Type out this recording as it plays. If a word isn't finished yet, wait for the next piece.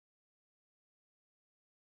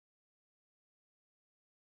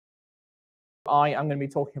I am going to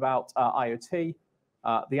be talking about IoT.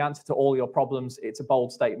 The answer to all your problems, it's a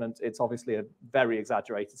bold statement. It's obviously a very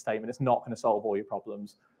exaggerated statement. It's not going to solve all your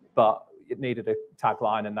problems, but it needed a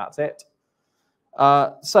tagline and that's it.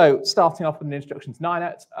 So starting off with an introduction to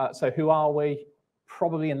NYnet. So who are we?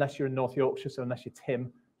 Probably, unless you're in North Yorkshire, so unless you're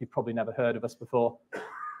Tim, you've probably never heard of us before.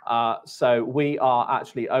 So we are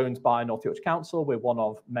actually owned by North Yorkshire Council. We're one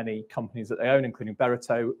of many companies that they own, including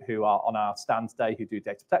Berito, who are on our stand today, who do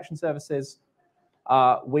data protection services.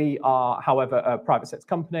 We are, however, a private sector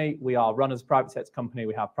company. We are run as a private sector company.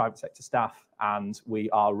 We have private sector staff, and we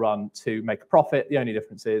are run to make a profit. The only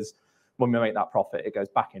difference is when we make that profit, it goes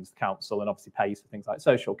back into the council and obviously pays for things like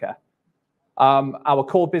social care. Our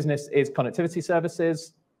core business is connectivity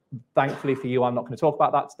services. Thankfully for you, I'm not going to talk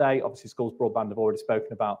about that today. Obviously, schools broadband have already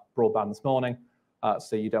spoken about broadband this morning,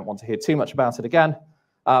 so you don't want to hear too much about it again.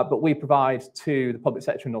 But we provide to the public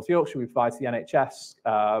sector in North Yorkshire, we provide to the NHS,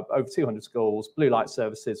 over 200 schools, blue light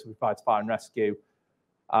services, we provide to fire and rescue.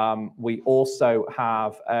 We also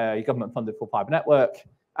have a government-funded full fibre network,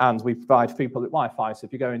 and we provide free public Wi-Fi. So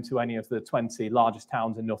if you go into any of the 20 largest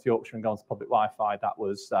towns in North Yorkshire and go onto public Wi-Fi, that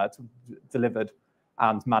was delivered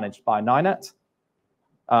and managed by NYnet.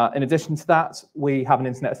 In addition to that, we have an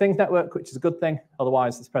Internet of Things network, which is a good thing.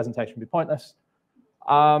 Otherwise, this presentation would be pointless.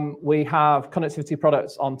 We have connectivity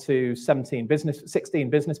products onto 16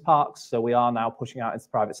 business parks. So we are now pushing out into the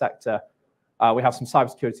private sector. We have some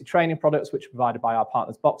cybersecurity training products, which are provided by our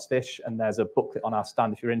partners Boxfish, and there's a booklet on our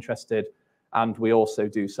stand if you're interested. And we also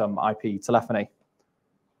do some IP telephony.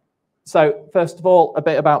 So first of all, a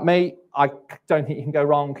bit about me. I don't think you can go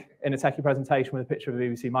wrong in a techie presentation with a picture of a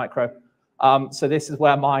BBC Micro. So this is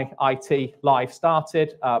where my IT life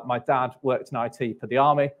started. My dad worked in IT for the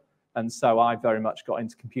army, and so I very much got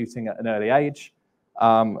into computing at an early age.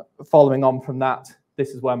 Following on from that, this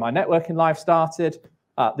is where my networking life started.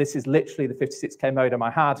 This is literally the 56K modem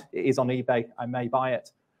I had. It is on eBay. I may buy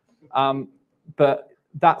it. But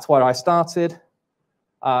that's where I started.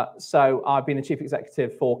 So I've been a chief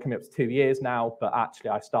executive for coming up to 2 years now, but actually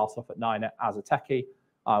I started off at NYnet as a techie.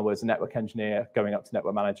 I was a network engineer going up to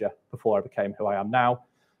network manager before I became who I am now.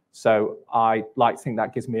 So I like to think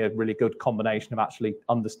that gives me a really good combination of actually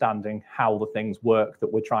understanding how the things work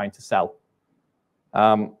that we're trying to sell.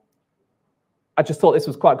 I just thought this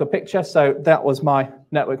was quite a good picture. So that was my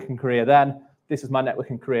networking career then. This is my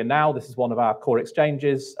networking career now. This is one of our core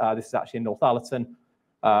exchanges. This is actually in North Allerton.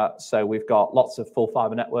 So we've got lots of full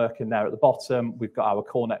fibre network in there at the bottom. We've got our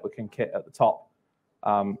core networking kit at the top.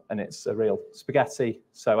 And it's a real spaghetti.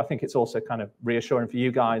 So I think it's also kind of reassuring for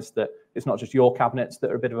you guys that it's not just your cabinets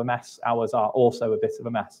that are a bit of a mess. Ours are also a bit of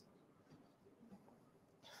a mess.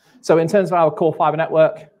 So in terms of our core fibre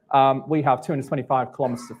network, we have 225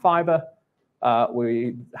 kilometres of fibre.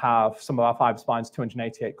 We have some of our fibre spines,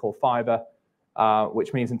 288 core fibre,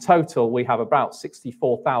 which means in total we have about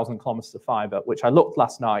 64,000 kilometres of fibre, which I looked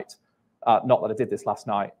last night. Not that I did this last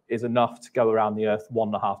night, is enough to go around the Earth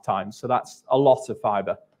 1.5 times. So that's a lot of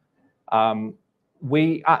fibre.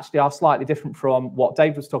 We actually are slightly different from what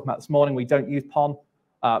Dave was talking about this morning. We don't use PON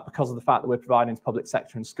because of the fact that we're providing to public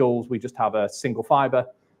sector and schools. We just have a single fibre.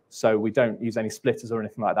 So we don't use any splitters or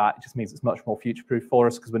anything like that. It just means it's much more future-proof for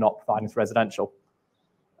us because we're not providing to residential.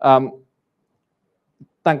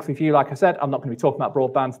 Thankfully for you, like I said, I'm not going to be talking about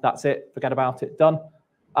broadband. That's it. Forget about it. Done.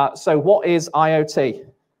 So what is IoT?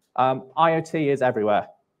 IoT is everywhere.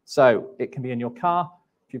 So it can be in your car.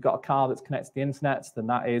 If you've got a car that's connected to the internet, then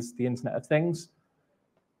that is the Internet of Things.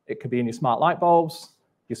 It could be in your smart light bulbs,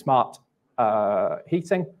 your smart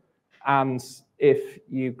heating. And if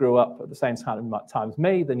you grew up at the same time as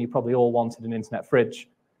me, then you probably all wanted an internet fridge,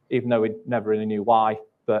 even though we never really knew why.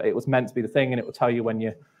 But it was meant to be the thing, and it will tell you when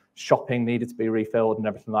your shopping needed to be refilled and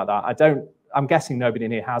everything like that. I'm guessing nobody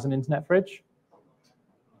in here has an internet fridge.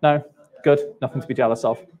 No? Good. Nothing to be jealous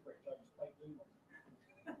of.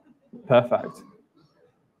 Perfect.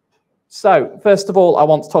 So first of all, I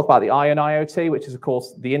want to talk about the I in IoT, which is, of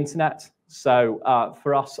course, the internet. So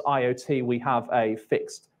for us, IoT, we have a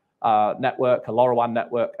fixed network, a LoRaWAN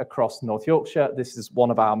network across North Yorkshire. This is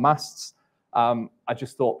one of our masts. I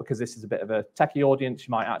just thought because this is a bit of a techie audience,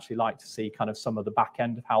 you might actually like to see kind of some of the back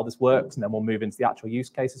end of how this works, and then we'll move into the actual use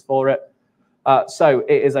cases for it. So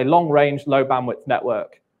it is a long-range, low-bandwidth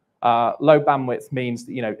network. Low bandwidth means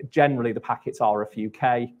that, generally the packets are a few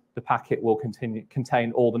K. The packet will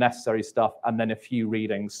contain all the necessary stuff and then a few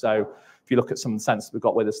readings. So if you look at some of the sensors we've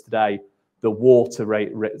got with us today, the water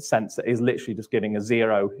rate sensor is literally just giving a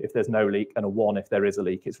 0 if there's no leak and a 1 if there is a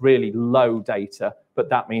leak. It's really low data, but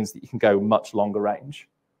that means that you can go much longer range.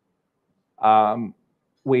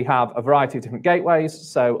 we have a variety of different gateways.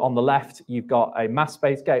 So on the left, you've got a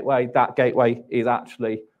mast-based gateway. That gateway is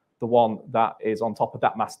actually the one that is on top of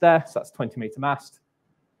that mast there. So that's 20-meter mast.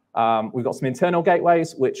 We've got some internal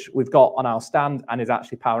gateways, which we've got on our stand and is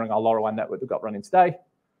actually powering our LoRaWAN network we've got running today.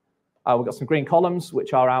 We've got some green columns,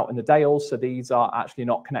 which are out in the dales. So these are actually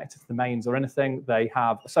not connected to the mains or anything. They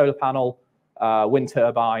have a solar panel, wind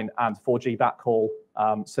turbine, and 4G backhaul.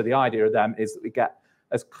 So the idea of them is that we get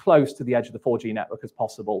as close to the edge of the 4G network as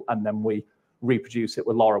possible, and then we reproduce it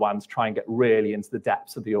with LoRaWAN to try and get really into the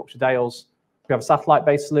depths of the Yorkshire Dales. We have a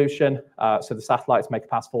satellite-based solution, so the satellites make it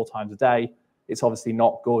past 4 times a day. It's obviously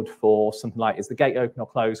not good for something like, is the gate open or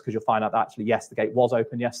closed? Because you'll find out that actually, yes, the gate was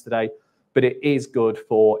open yesterday, but it is good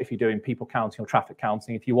for if you're doing people counting or traffic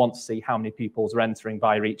counting. If you want to see how many people are entering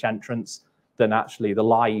via each entrance, then actually the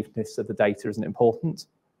liveness of the data isn't important.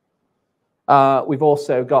 We've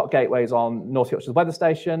also got gateways on North Yorkshire's weather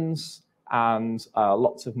stations and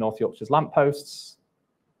lots of North Yorkshire's lampposts.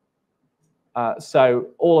 So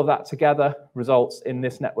all of that together results in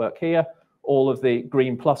this network here. All of the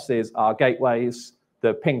green pluses are gateways,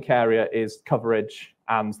 the pink area is coverage,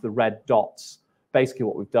 and the red dots. Basically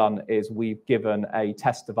what we've done is we've given a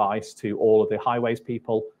test device to all of the highways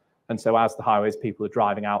people. And so as the highways people are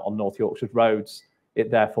driving out on North Yorkshire's roads, it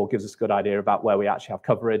therefore gives us a good idea about where we actually have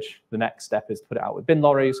coverage. The next step is to put it out with bin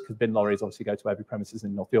lorries, because bin lorries obviously go to every premises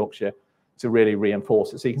in North Yorkshire to really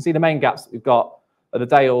reinforce it. So you can see the main gaps that we've got are the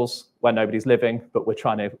dales where nobody's living, but we're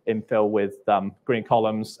trying to infill with green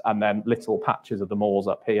columns and then little patches of the moors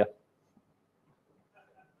up here.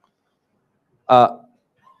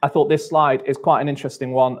 I thought this slide is quite an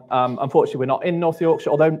interesting one. Unfortunately, we're not in North Yorkshire,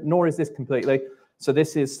 although nor is this completely. So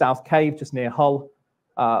this is South Cave, just near Hull.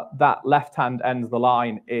 That left-hand end of the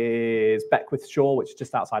line is Beckwith Shore, which is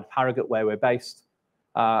just outside of Harrogate, where we're based.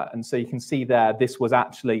 And so you can see there, this was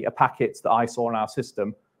actually a packet that I saw in our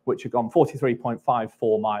system, which had gone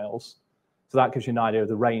 43.54 miles. So that gives you an idea of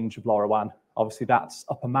the range of LoRaWAN. Obviously, that's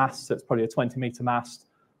upper mast, so it's probably a 20-meter mast,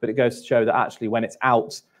 but it goes to show that actually when it's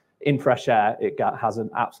out in fresh air, it has an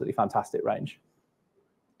absolutely fantastic range.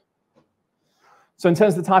 So in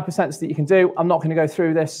terms of the type of sensor that you can do, I'm not going to go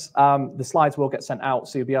through this. The slides will get sent out,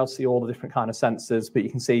 so you'll be able to see all the different kind of sensors, but you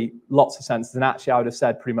can see lots of sensors. And actually, I would have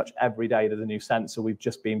said pretty much every day there's a new sensor. We've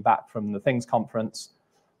just been back from the Things conference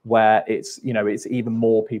where it's even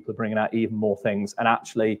more people are bringing out even more things. And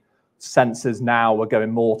actually, sensors now are going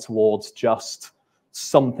more towards just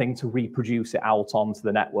something to reproduce it out onto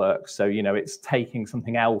the network. So, it's taking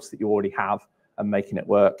something else that you already have and making it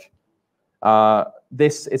work.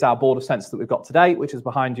 This is our board of sensors that we've got today, which is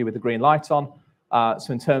behind you with the green light on.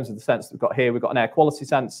 So in terms of the sensors we've got here, we've got an air quality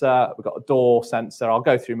sensor, we've got a door sensor. I'll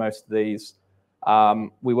go through most of these.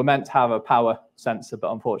 We were meant to have a power sensor,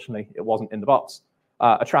 but unfortunately it wasn't in the box.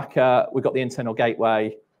 A tracker, we've got the internal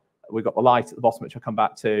gateway, we've got the light at the bottom, which I'll come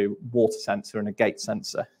back to, water sensor and a gate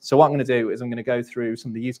sensor. So what I'm going to do is I'm going to go through some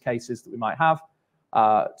of the use cases that we might have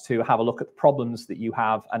to have a look at the problems that you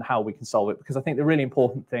have and how we can solve it. Because I think the really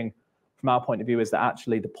important thing from our point of view is that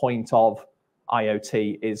actually the point of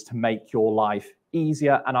IoT is to make your life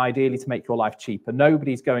easier and ideally to make your life cheaper.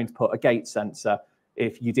 Nobody's going to put a gate sensor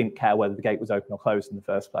if you didn't care whether the gate was open or closed in the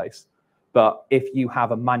first place. But if you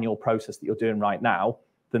have a manual process that you're doing right now,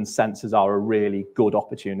 then sensors are a really good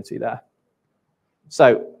opportunity there.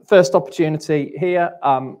 So first opportunity here,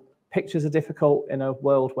 pictures are difficult in a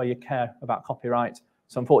world where you care about copyright.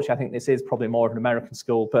 So unfortunately, I think this is probably more of an American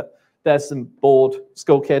school, but there's some bored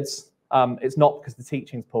school kids. It's not because the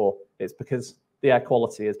teaching's poor, it's because the air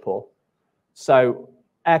quality is poor. So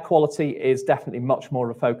air quality is definitely much more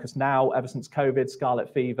of a focus now. Ever since COVID,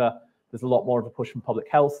 scarlet fever, there's a lot more of a push from public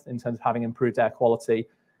health in terms of having improved air quality.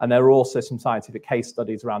 And there are also some scientific case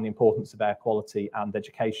studies around the importance of air quality and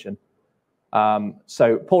education.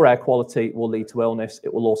 So poor air quality will lead to illness.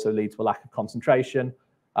 It will also lead to a lack of concentration.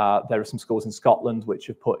 There are some schools in Scotland which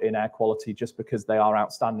have put in air quality just because they are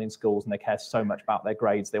outstanding schools and they care so much about their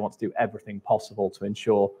grades. They want to do everything possible to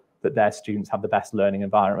ensure that their students have the best learning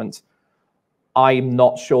environment. I'm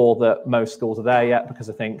not sure that most schools are there yet because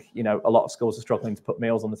I think, a lot of schools are struggling to put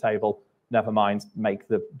meals on the table, never mind make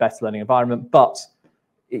the best learning environment. But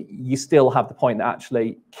you still have the point that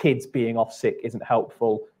actually kids being off sick isn't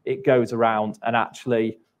helpful. It goes around, and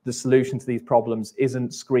actually the solution to these problems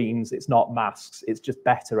isn't screens, it's not masks, it's just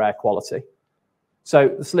better air quality.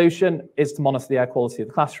 So the solution is to monitor the air quality of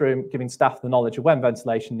the classroom, giving staff the knowledge of when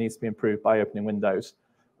ventilation needs to be improved by opening windows.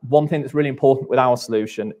 One thing that's really important with our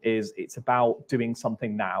solution is it's about doing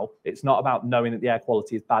something now. It's not about knowing that the air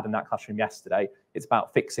quality is bad in that classroom yesterday. It's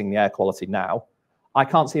about fixing the air quality now. I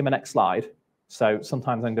can't see my next slide, so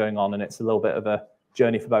sometimes I'm going on and it's a little bit of a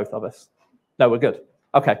journey for both of us. No, we're good.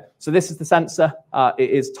 Okay, so this is the sensor. It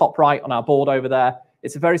is top right on our board over there.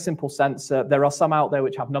 It's a very simple sensor. There are some out there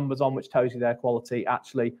which have numbers on which tells you their quality.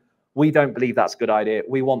 Actually, we don't believe that's a good idea.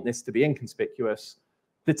 We want this to be inconspicuous.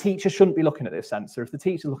 The teacher shouldn't be looking at this sensor. If the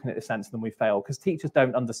teacher's looking at this sensor, then we fail, because teachers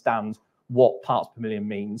don't understand what parts per million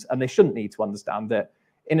means, and they shouldn't need to understand it.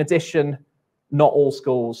 In addition, not all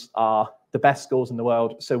schools are the best schools in the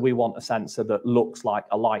world, so we want a sensor that looks like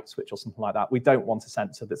a light switch or something like that. We don't want a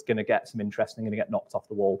sensor that's going to get some interest and going to get knocked off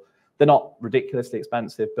the wall. They're not ridiculously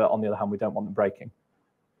expensive, but on the other hand, we don't want them breaking.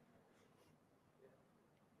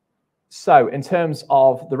 So in terms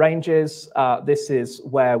of the ranges, this is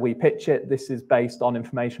where we pitch it. This is based on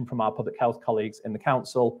information from our public health colleagues in the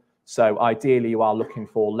council. So ideally, you are looking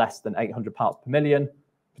for less than 800 parts per million.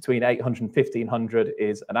 Between 800 and 1500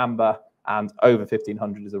 is an amber, and over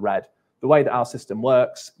 1500 is a red. The way that our system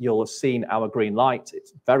works, you'll have seen our green light.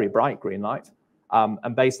 It's very bright green light.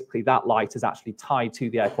 And basically, that light is actually tied to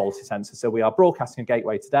the air quality sensor. So we are broadcasting a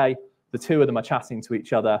gateway today. The two of them are chatting to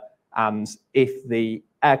each other. And if the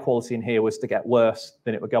air quality in here was to get worse,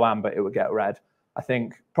 then it would go amber, it would get red. I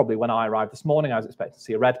think probably when I arrived this morning, I was expecting to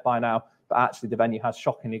see a red by now, but actually the venue has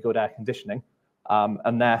shockingly good air conditioning.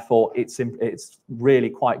 And therefore it's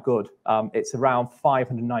really quite good. It's around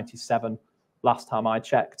 597 last time I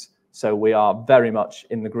checked. So we are very much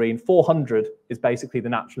in the green. 400 is basically the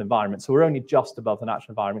natural environment. So we're only just above the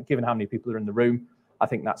natural environment, given how many people are in the room. I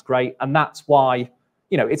think that's great. And that's why,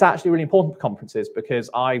 you know, it's actually really important for conferences, because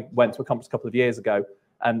I went to a conference a couple of years ago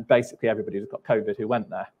and basically everybody who's got COVID who went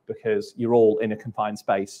there, because you're all in a confined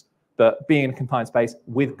space. But being in a confined space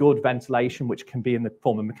with good ventilation, which can be in the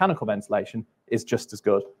form of mechanical ventilation, is just as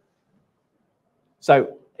good.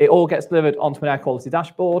 So it all gets delivered onto an air quality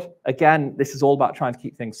dashboard. Again, this is all about trying to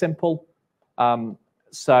keep things simple.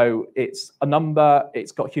 So it's a number,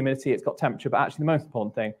 it's got humidity, it's got temperature, but actually the most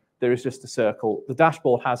important thing, there is just a circle. The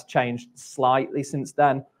dashboard has changed slightly since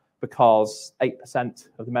then, because 8%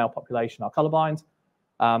 of the male population are colorblind.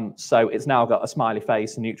 So it's now got a smiley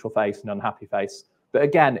face, a neutral face, and an unhappy face. But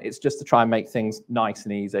again, it's just to try and make things nice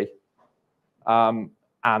and easy.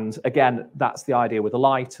 And again, that's the idea with the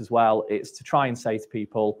light as well. It's to try and say to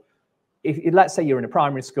people, let's say you're in a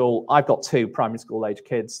primary school. I've got 2 primary school age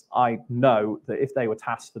kids. I know that if they were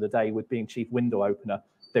tasked for the day with being chief window opener,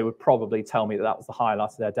 they would probably tell me that that was the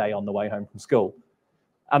highlight of their day on the way home from school.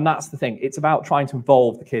 And that's the thing. It's about trying to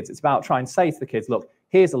involve the kids. It's about trying to say to the kids, look,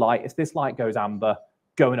 here's a light. If this light goes amber,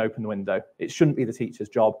 go and open the window. It shouldn't be the teacher's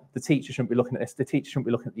job. The teacher shouldn't be looking at this. The teacher shouldn't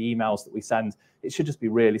be looking at the emails that we send. It should just be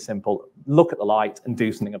really simple. Look at the light and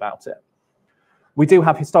do something about it. We do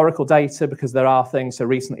have historical data, because there are things. So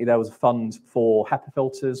recently there was a fund for HEPA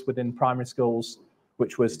filters within primary schools,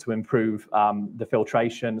 which was to improve the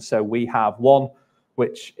filtration. So we have one,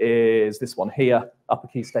 which is this one here, upper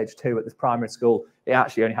key stage 2 at this primary school. It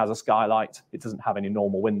actually only has a skylight. It doesn't have any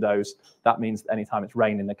normal windows. That means that anytime it's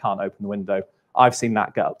raining, they can't open the window. I've seen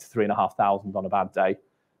that get up to 3,500 on a bad day.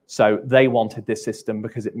 So they wanted this system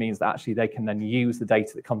because it means that actually they can then use the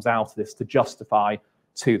data that comes out of this to justify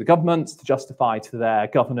to the governments, to justify to their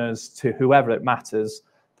governors, to whoever it matters,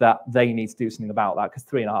 that they need to do something about that, because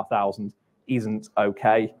 3,500 isn't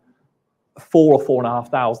okay. 4 or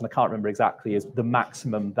 4,500, I can't remember exactly, is the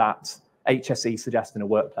maximum that HSE suggests in a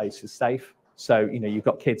workplace is safe. So, you know, you've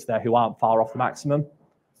got kids there who aren't far off the maximum.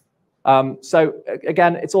 So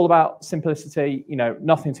again, it's all about simplicity, you know,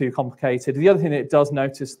 nothing too complicated. The other thing that it does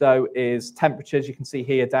notice, though, is temperatures. You can see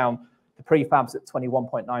here down the prefabs at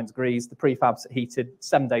 21.9 degrees, the prefabs are heated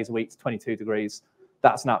 7 days a week to 22 degrees.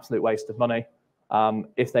 That's an absolute waste of money.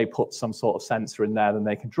 If they put some sort of sensor in there, then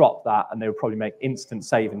they can drop that, and they would probably make instant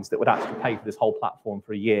savings that would actually pay for this whole platform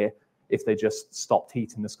for a year if they just stopped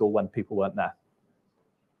heating the school when people weren't there.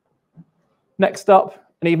 Next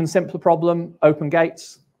up, an even simpler problem, open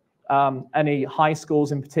gates. Any high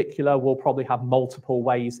schools in particular will probably have multiple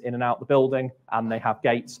ways in and out the building, and they have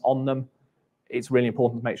gates on them. It's really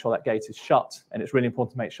important to make sure that gate is shut, and it's really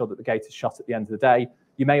important to make sure that the gate is shut at the end of the day.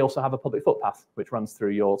 You may also have a public footpath which runs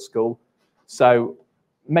through your school. So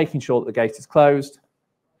making sure that the gate is closed.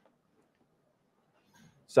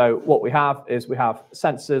 So what we have is we have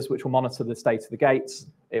sensors which will monitor the state of the gates.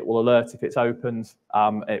 It will alert if it's opened.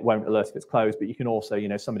 It won't alert if it's closed, but you can also, you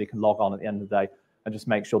know, somebody can log on at the end of the day and just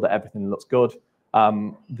make sure that everything looks good.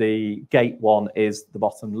 The gate one is the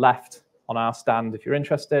bottom left on our stand if you're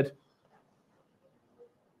interested.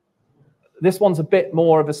 This one's a bit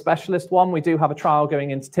more of a specialist one. We do have a trial going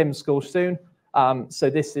into Tim's school soon. So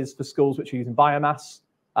this is for schools which are using biomass.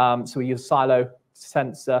 So we use a silo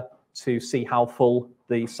sensor to see how full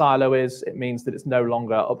the silo is. It means that it's no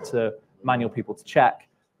longer up to manual people to check.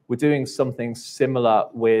 We're doing something similar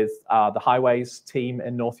with the highways team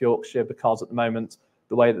in North Yorkshire, because at the moment,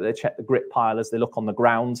 the way that they check the grit pile is they look on the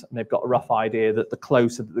ground, and they've got a rough idea that the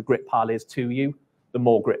closer that the grit pile is to you, the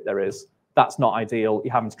more grit there is. That's not ideal.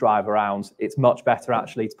 You're having to drive around. It's much better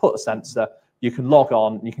actually to put a sensor. You can log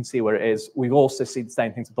on, and you can see where it is. We've also seen the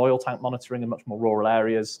same things with oil tank monitoring in much more rural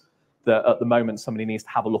areas, that at the moment somebody needs to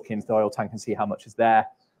have a look into the oil tank and see how much is there.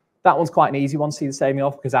 That one's quite an easy one to see the saving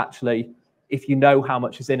of, because actually, if you know how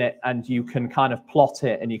much is in it and you can kind of plot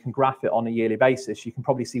it and you can graph it on a yearly basis, you can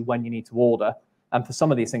probably see when you need to order. And for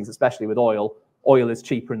some of these things, especially with oil is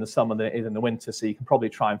cheaper in the summer than it is in the winter. So you can probably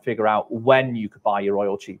try and figure out when you could buy your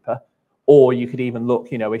oil cheaper. Or you could even look,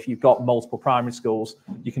 if you've got multiple primary schools,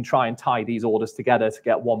 you can try and tie these orders together to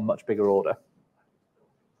get one much bigger order.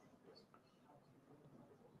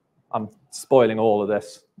 I'm spoiling all of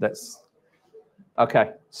this.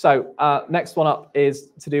 Okay, so next one up is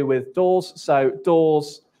to do with doors. So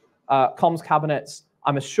doors, comms cabinets.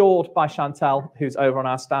 I'm assured by Chantel, who's over on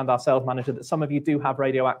our stand, our sales manager, that some of you do have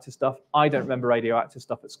radioactive stuff. I don't remember radioactive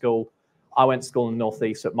stuff at school. I went to school in the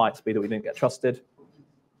Northeast, so it might be that we didn't get trusted.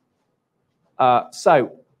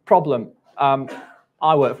 So, problem.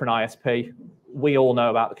 I work for an ISP. We all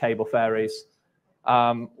know about the cable fairies.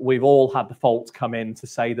 We've all had the faults come in to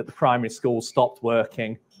say that the primary school stopped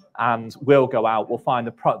working, and we'll go out, we'll find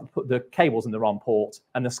the cables in the wrong port,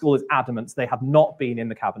 and the school is adamant they have not been in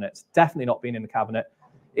the cabinet, definitely not been in the cabinet.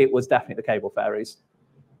 It was definitely the cable fairies.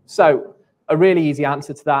 So a really easy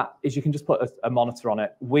answer to that is you can just put a monitor on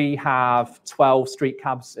it. We have 12 street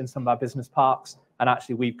cabs in some of our business parks, and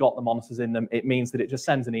actually we've got the monitors in them. It means that it just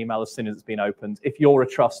sends an email as soon as it's been opened. If you're a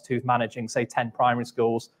trust who's managing, say, 10 primary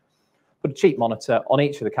schools, put a cheap monitor on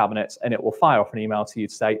each of the cabinets, and it will fire off an email to you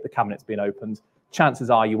to say the cabinet's been opened. Chances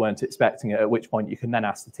are you weren't expecting it, at which point you can then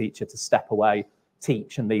ask the teacher to step away,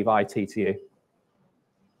 teach, and leave IT to you.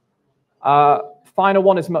 Final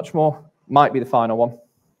one is much more, might be the final one.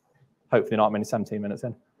 Hopefully not, I'm only 17 minutes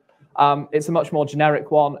in. It's a much more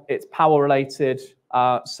generic one. It's power related.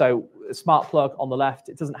 So a smart plug on the left,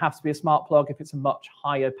 it doesn't have to be a smart plug. If it's a much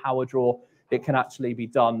higher power draw, it can actually be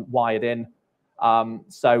done wired in.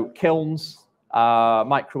 So kilns,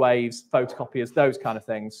 microwaves, photocopiers, those kind of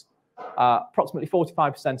things. Approximately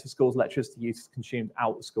 45% of schools' electricity use is consumed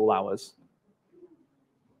out of school hours.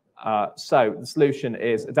 So the solution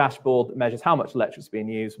is a dashboard that measures how much electricity is being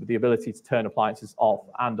used, with the ability to turn appliances off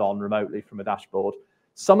and on remotely from a dashboard.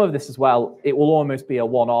 Some of this as well, it will almost be a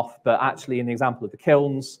one-off, but actually in the example of the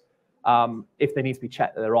kilns, if they need to be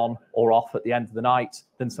checked that they're on or off at the end of the night,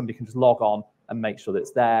 then somebody can just log on and make sure that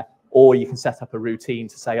it's there. Or you can set up a routine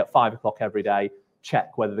to say at 5 o'clock every day,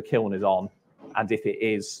 check whether the kiln is on, and if it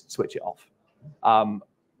is, switch it off.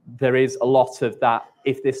 There is a lot of that,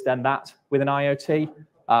 if this, then that, with an IoT.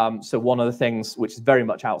 So one of the things which is very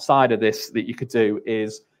much outside of this that you could do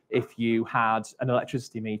is if you had an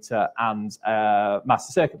electricity meter and a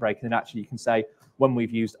master circuit breaker, then actually you can say, when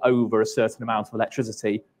we've used over a certain amount of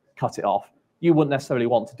electricity, cut it off. You wouldn't necessarily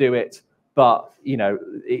want to do it, but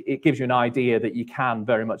it gives you an idea that you can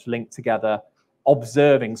very much link together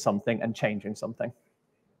observing something and changing something.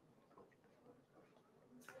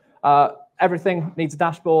 Everything needs a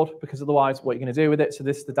dashboard, because otherwise what you're going to do with it, so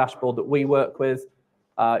this is the dashboard that we work with.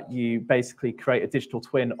 You basically create a digital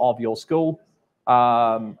twin of your school,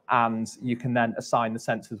 and you can then assign the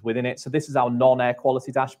sensors within it. So this is our non-air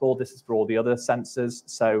quality dashboard. This is for all the other sensors.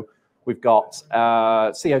 So we've got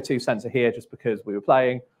a CO2 sensor here just because we were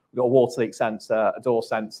playing. We've got a water leak sensor, a door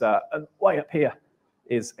sensor, and way up here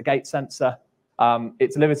is a gate sensor.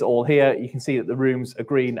 It delivers it all here. You can see that the rooms are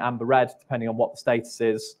green, amber, red, depending on what the status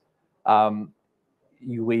is.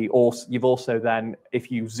 You've also then,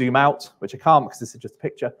 if you zoom out, which I can't because this is just a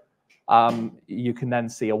picture, you can then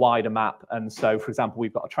see a wider map. And so, for example,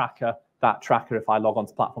 we've got a tracker. That tracker, if I log onto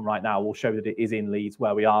the platform right now, will show that it is in Leeds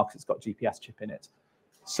where we are, because it's got a GPS chip in it.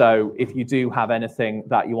 So if you do have anything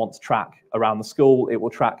that you want to track around the school, it will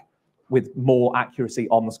track with more accuracy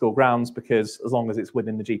on the school grounds, because as long as it's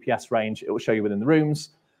within the GPS range, it will show you within the rooms,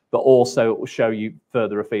 but also it will show you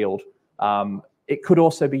further afield. It could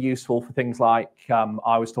also be useful for things like,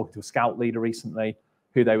 I was talking to a scout leader recently,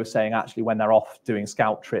 who they were saying actually when they're off doing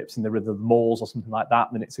scout trips in the malls or something like that,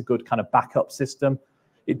 then it's a good kind of backup system.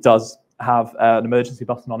 It does have an emergency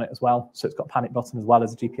button on it as well. So it's got a panic button as well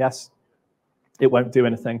as a GPS. It won't do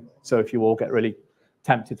anything. So if you all get really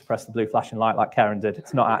tempted to press the blue flashing light like Karen did,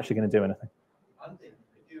 it's not actually going to do anything. Andy,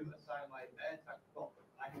 could you assign like air tag,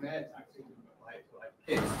 like an air tag system, like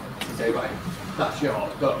kids, say right, that's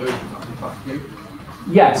yours, don't move, nothing past you.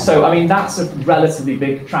 Yeah, so I mean that's a relatively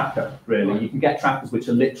big tracker, really. You can get trackers which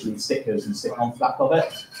are literally stickers and stick on the back of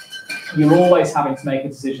it. you're always having to make a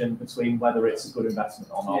decision between whether it's a good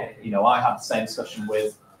investment or not. You know, I had the same discussion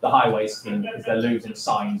with the highway scheme because they're losing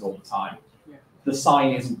signs all the time. The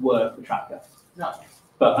sign isn't worth the tracker. No.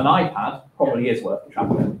 But an iPad probably is worth the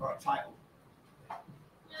tracker. Or a title.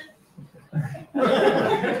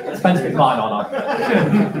 Depends if it's mine or not.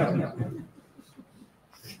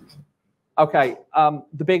 Okay,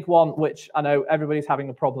 the big one, which I know everybody's having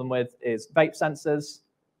a problem with, is vape sensors.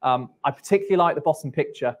 I particularly like the bottom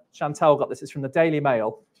picture. Chantel got this. It's from the Daily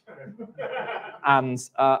Mail. And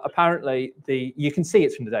apparently, you can see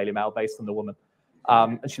it's from the Daily Mail based on the woman.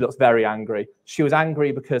 And she looks very angry. She was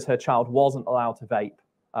angry because her child wasn't allowed to vape.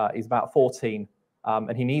 He's about 14,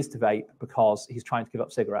 and he needs to vape because he's trying to give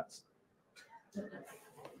up cigarettes.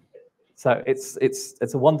 So it's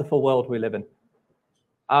a wonderful world we live in.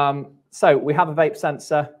 So we have a vape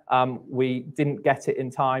sensor. We didn't get it in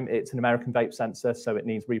time. It's an American vape sensor, so it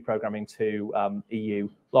needs reprogramming to EU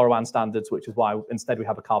LoRaWAN standards, which is why instead we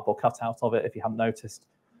have a cardboard cutout of it, if you haven't noticed.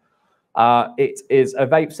 It is a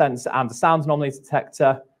vape sensor and a sound anomaly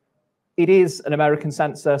detector. It is an American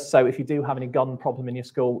sensor, so if you do have any gun problem in your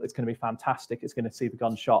school, it's going to be fantastic. It's going to see the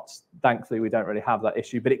gunshots. Thankfully, we don't really have that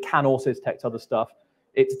issue, but it can also detect other stuff.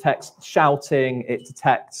 It detects shouting, it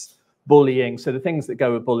detects bullying, so the things that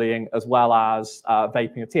go with bullying, as well as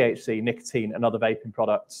vaping of THC, nicotine, and other vaping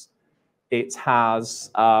products. It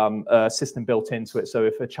has a system built into it, so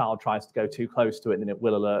if a child tries to go too close to it, then it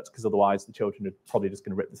will alert, because otherwise the children are probably just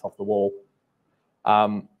going to rip this off the wall.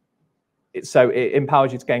 So it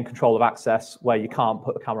empowers you to gain control of access where you can't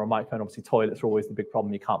put a camera on microphone. Obviously, toilets are always the big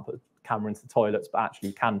problem. You can't put a camera into the toilets, but actually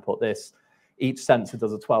you can put this. Each sensor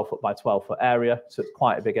does a 12-foot by 12-foot area, so it's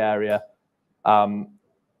quite a big area.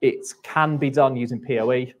 It can be done using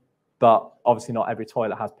PoE, but obviously not every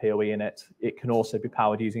toilet has PoE in it. It can also be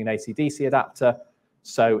powered using an AC/DC adapter.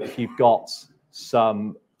 So if you've got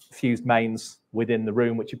some fused mains within the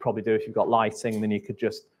room, which you probably do if you've got lighting, then you could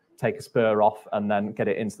just take a spur off and then get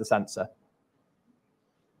it into the sensor.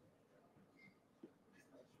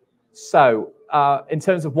 So in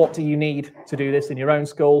terms of what do you need to do this in your own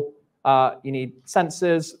school, you need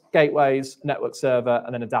sensors, gateways, network server,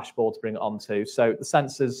 and then a dashboard to bring it onto. So the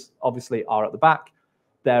sensors obviously are at the back.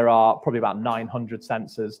 There are probably about 900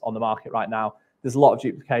 sensors on the market right now. There's a lot of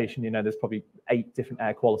duplication. You know, there's probably 8 different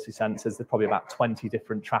air quality sensors. There's probably about 20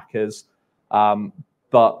 different trackers.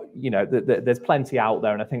 But, you know, there's plenty out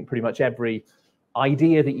there. And I think pretty much every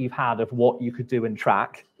idea that you've had of what you could do and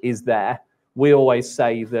track is there. We always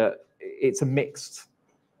say that it's a mixed,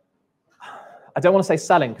 I don't want to say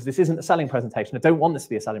selling because this isn't a selling presentation. I don't want this to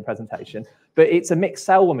be a selling presentation, but it's a mixed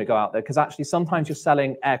sell when we go out there, because actually sometimes you're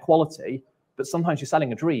selling air quality, but sometimes you're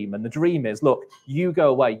selling a dream. And the dream is, look, you go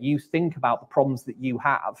away, you think about the problems that you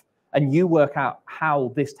have, and you work out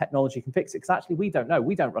how this technology can fix it. Because actually we don't know.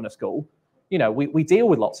 We don't run a school. You know, we deal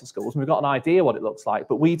with lots of schools and we've got an idea what it looks like,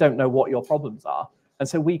 but we don't know what your problems are. And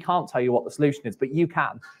so we can't tell you what the solution is, but you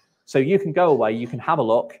can. So you can go away, you can have a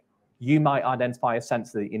look, you might identify a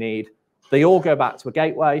sensor that you need. They all go back to a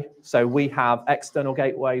gateway. So we have external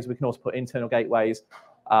gateways. We can also put internal gateways.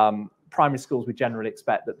 Primary schools, we generally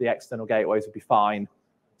expect that the external gateways would be fine.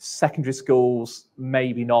 Secondary schools,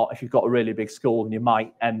 maybe not. If you've got a really big school, then you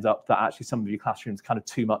might end up that actually some of your classrooms are kind of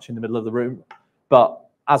too much in the middle of the room. But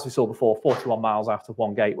as we saw before, 41 miles out of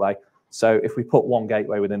one gateway. So if we put one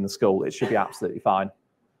gateway within the school, it should be absolutely fine.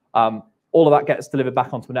 All of that gets delivered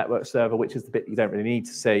back onto a network server, which is the bit you don't really need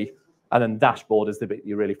to see. And then the dashboard is the bit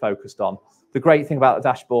you're really focused on. The great thing about the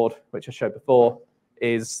dashboard, which I showed before,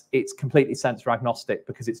 is it's completely sensor agnostic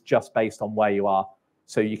because it's just based on where you are.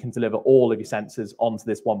 So you can deliver all of your sensors onto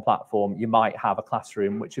this one platform. You might have a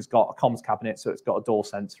classroom which has got a comms cabinet, so it's got a door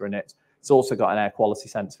sensor in it. It's also got an air quality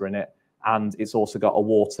sensor in it, and it's also got a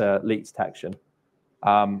water leak detection.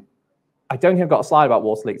 I don't think I've got a slide about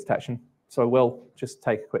water leak detection, so I will just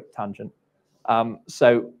take a quick tangent.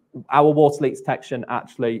 So our water leak detection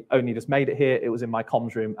actually only just made it here. It was in my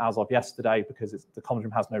comms room as of yesterday because the comms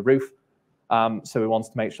room has no roof. So we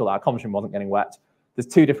wanted to make sure that our comms room wasn't getting wet. There's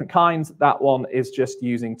 2 different kinds. That one is just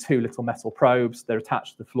using 2 little metal probes. They're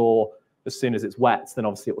attached to the floor. As soon as it's wet, then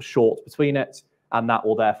obviously it will short between it, and that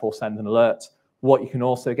will therefore send an alert. What you can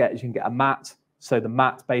also get is you can get a mat. So the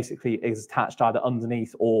mat basically is attached either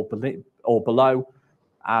underneath or below.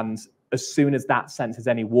 And as soon as that senses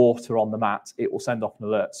any water on the mat, it will send off an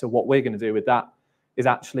alert. So what we're going to do with that is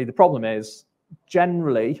actually, the problem is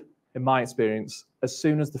generally, in my experience, as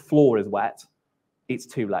soon as the floor is wet, it's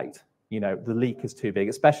too late. You know, the leak is too big,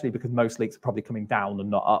 especially because most leaks are probably coming down and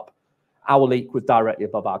not up. Our leak was directly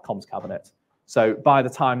above our comms cabinet. So by the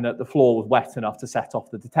time that the floor was wet enough to set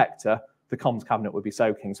off the detector, the comms cabinet would be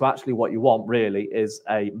soaking. So actually what you want really is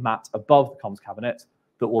a mat above the comms cabinet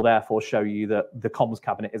that will therefore show you that the comms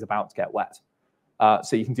cabinet is about to get wet.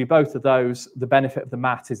 So you can do both of those. The benefit of the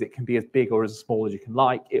mat is it can be as big or as small as you can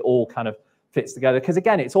like. It all kind of fits together, because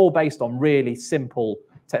again, it's all based on really simple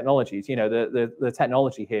technologies. You know, the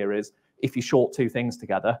technology here is if you short two things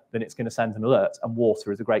together, then it's going to send an alert, and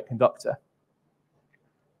water is a great conductor.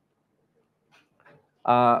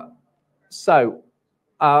 What's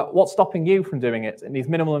stopping you from doing it? It needs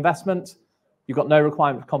minimal investment. You've got no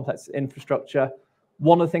requirement for complex infrastructure.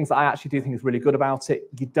 One of the things that I actually do think is really good about it,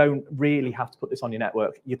 you don't really have to put this on your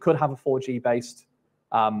network. You could have a 4G-based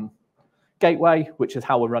gateway, which is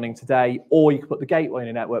how we're running today, or you could put the gateway in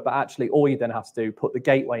your network, but actually all you then have to do, put the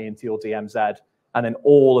gateway into your DMZ, and then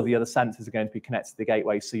all of the other sensors are going to be connected to the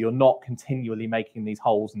gateway, so you're not continually making these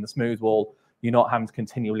holes in the smooth wall. You're not having to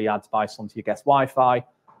continually add device onto your guest Wi-Fi.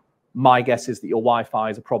 My guess is that your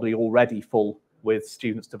Wi-Fi's are probably already full with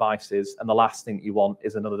students' devices, and the last thing that you want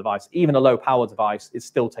is another device. Even a low-power device is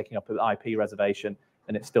still taking up an IP reservation,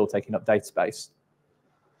 and it's still taking up data space.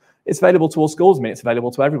 It's available to all schools. I mean, it's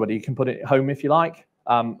available to everybody. You can put it at home if you like.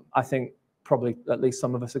 I think probably at least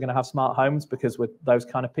some of us are going to have smart homes because we're those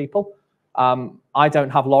kind of people. I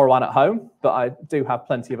don't have LoRaWAN at home, but I do have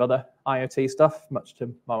plenty of other IoT stuff, much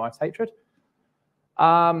to my wife's hatred.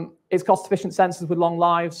 It's cost-efficient sensors with long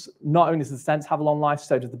lives. Not only does the sensor have a long life,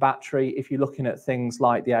 so does the battery. If you're looking at things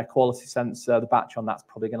like the air quality sensor, the battery on that's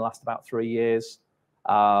probably going to last about 3 years.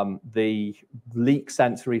 The leak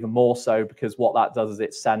sensor even more so, because what that does is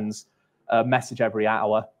it sends a message every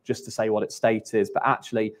hour just to say what its state is, but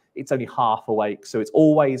actually it's only half awake. So it's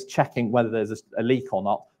always checking whether there's a leak or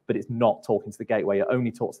not, but it's not talking to the gateway. It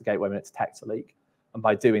only talks to the gateway when it detects a leak. And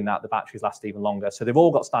by doing that, the batteries last even longer. So they've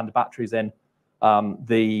all got standard batteries in.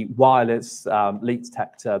 The wireless leak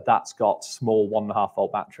detector, that's got small 1.5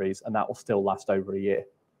 volt batteries, and that will still last over a year.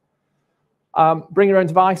 Bring your own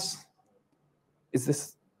device. Is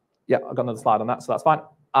this? Yeah, I've got another slide on that, so that's fine.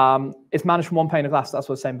 It's managed from one pane of glass. That's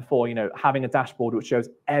what I was saying before. You know, having a dashboard which shows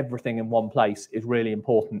everything in one place is really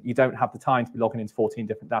important. You don't have the time to be logging into 14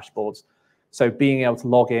 different dashboards. So being able to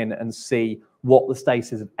log in and see what the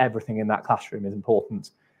status of everything in that classroom is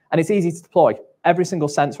important. And it's easy to deploy. Every single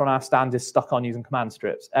sensor on our stand is stuck on using command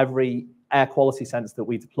strips. Every air quality sensor that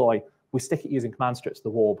we deploy, we stick it using command strips to the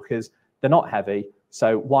wall because they're not heavy.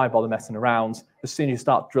 So why bother messing around? As soon as you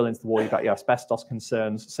start drilling into the wall, you've got your asbestos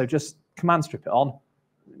concerns. So just command strip it on.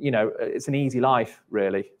 You know, it's an easy life,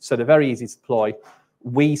 really. So they're very easy to deploy.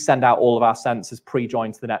 We send out all of our sensors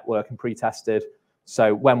pre-joined to the network and pre-tested.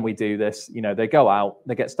 So when we do this, you know, they go out,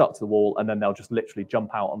 they get stuck to the wall, and then they'll just literally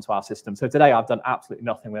jump out onto our system. So today I've done absolutely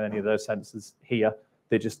nothing with any of those sensors here.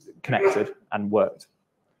 They just connected and worked.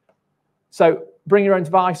 So bring your own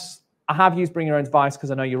device. I have used bring your own device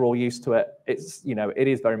because I know you're all used to it. It's, you know, it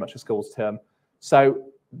is very much a school's term. So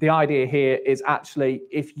the idea here is actually,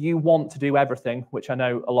 if you want to do everything, which I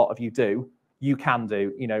know a lot of you do, you can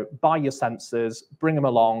do. You know, buy your sensors, bring them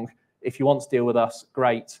along. If you want to deal with us,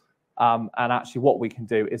 great. And actually what we can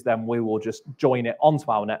do is then we will just join it onto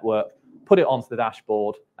our network, put it onto the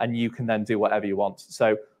dashboard, and you can then do whatever you want.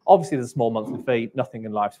 So obviously there's a small monthly fee, nothing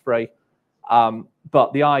in life's free.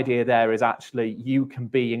 But the idea there is actually you can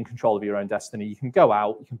be in control of your own destiny. You can go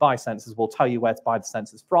out, you can buy sensors, we'll tell you where to buy the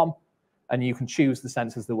sensors from, and you can choose the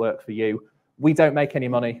sensors that work for you. We don't make any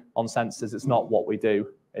money on sensors. It's not what we do.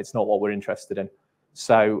 It's not what we're interested in.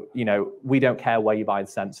 So, you know, we don't care where you buy the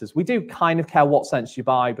sensors. We do kind of care what sensors you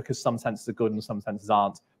buy because some sensors are good and some sensors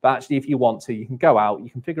aren't. But actually, if you want to, you can go out, you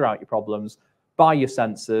can figure out your problems, buy your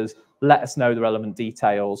sensors, let us know the relevant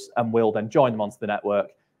details, and we'll then join them onto the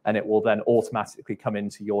network, and it will then automatically come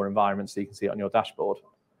into your environment so you can see it on your dashboard.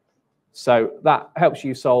 So that helps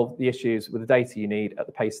you solve the issues with the data you need at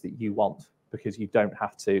the pace that you want, because you don't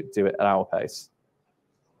have to do it at our pace.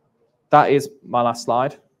 That is my last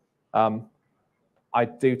slide. I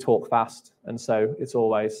do talk fast, and so it's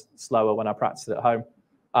always slower when I practice it at home.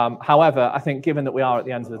 However, I think given that we are at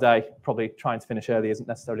the end of the day, probably trying to finish early isn't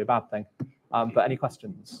necessarily a bad thing. But any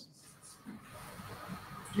questions?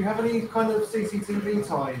 Do you have any kind of CCTV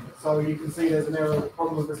time? So you can see there's an error,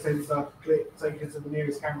 problem with the sensor, click, take it to the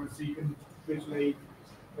nearest camera so you can visually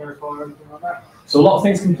verify or anything like that? So a lot of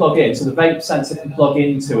things can plug in. So the vape sensor can plug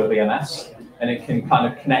into a BMS, and it can kind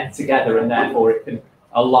of connect together, and therefore it can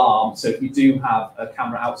alarm. So if you do have a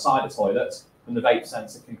camera outside a toilet, then the vape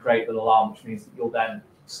sensor can create an alarm, which means that you'll then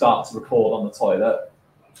start to record on the toilet.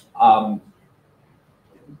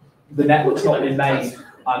 The network's not been made.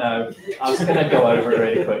 I know. I was going to go over it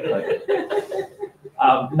really quickly.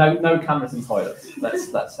 No cameras in toilets.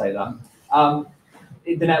 Let's say that.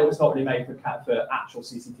 the network's not really made for actual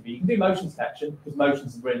CCTV. You can do motion detection, because motion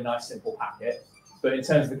is a really nice, simple packet. But in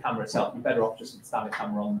terms of the camera itself, you're better off just with the standard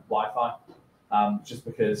camera on Wi-Fi, just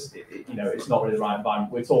because it's not really the right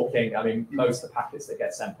environment. We're talking, I mean, most of the packets that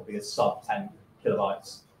get sent probably are sub 10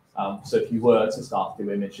 kilobytes. So if you were to start to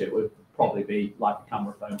do image, it would probably be like a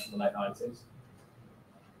camera phone from the late 90s.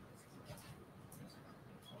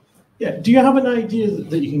 Yeah. Do you have an idea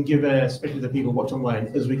that you can give, especially the people watch online,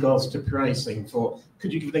 as regards to pricing?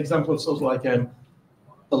 Could you give an example of sort of like a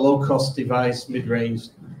low-cost device, mid-range,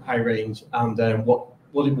 high-range, and what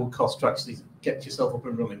it will cost to actually get yourself up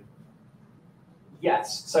and running?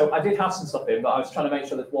 Yes. So I did have some stuff in, but I was trying to make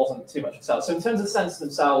sure that it wasn't too much of a sell. So in terms of the sensors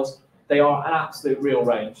themselves, they are an absolute real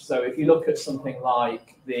range. So if you look at something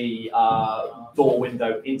like the door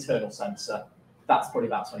window internal sensor, that's probably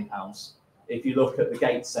about £20. If you look at the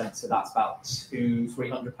gate sensor, that's about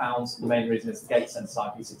 £200–300. The main reason is the gate sensor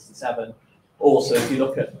IP67. Also, if you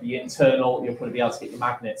look at the internal, you'll probably be able to get your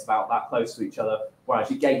magnets about that close to each other, whereas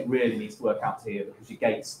your gate really needs to work out to here because your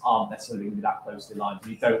gates aren't necessarily going to be that closely aligned.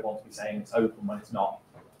 You don't want to be saying it's open when it's not.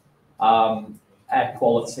 Air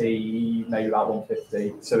quality, maybe about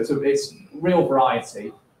 150. So it's real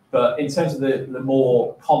variety. But in terms of the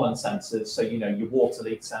more common sensors, so your water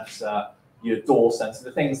leak sensor, your door sensor,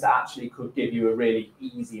 the things that actually could give you a really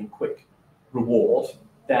easy and quick reward,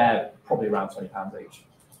 they're probably around £20 each.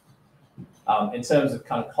 In terms of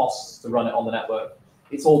kind of costs to run it on the network,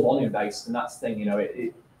 it's all volume based, and that's the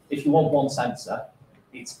thing. If you want one sensor,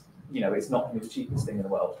 it's not going to be the cheapest thing in the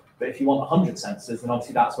world. But if you want 100 sensors, then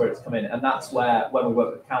obviously that's where it's come in, and that's where when we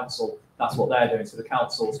work with the council, that's what they're doing. So the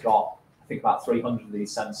council's got, I think, about 300 of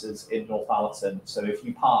these sensors in Northallerton. So if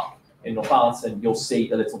you park in Northallerton, you'll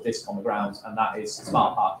see a little disc on the ground, and that is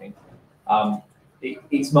smart parking.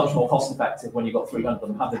 It's much more cost effective when you've got 300 of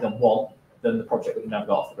them. Had they done one, then the project would have never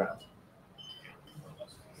got off the ground.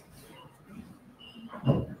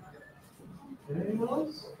 Anyone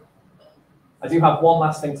else? I do have one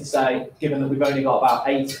last thing to say, given that we've only got about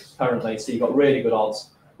 8 currently, so you've got really good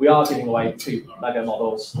odds. We are giving away 2 Lego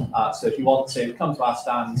models. So if you want to come to our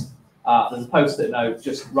stand, there's a post-it note,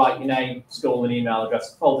 just write your name, school and email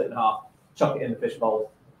address, fold it in half, chuck it in the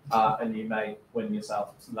fishbowl, and you may win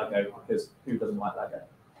yourself some Lego, because who doesn't like Lego?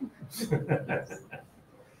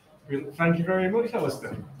 Thank you very much,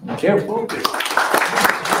 Alastair. Thank you.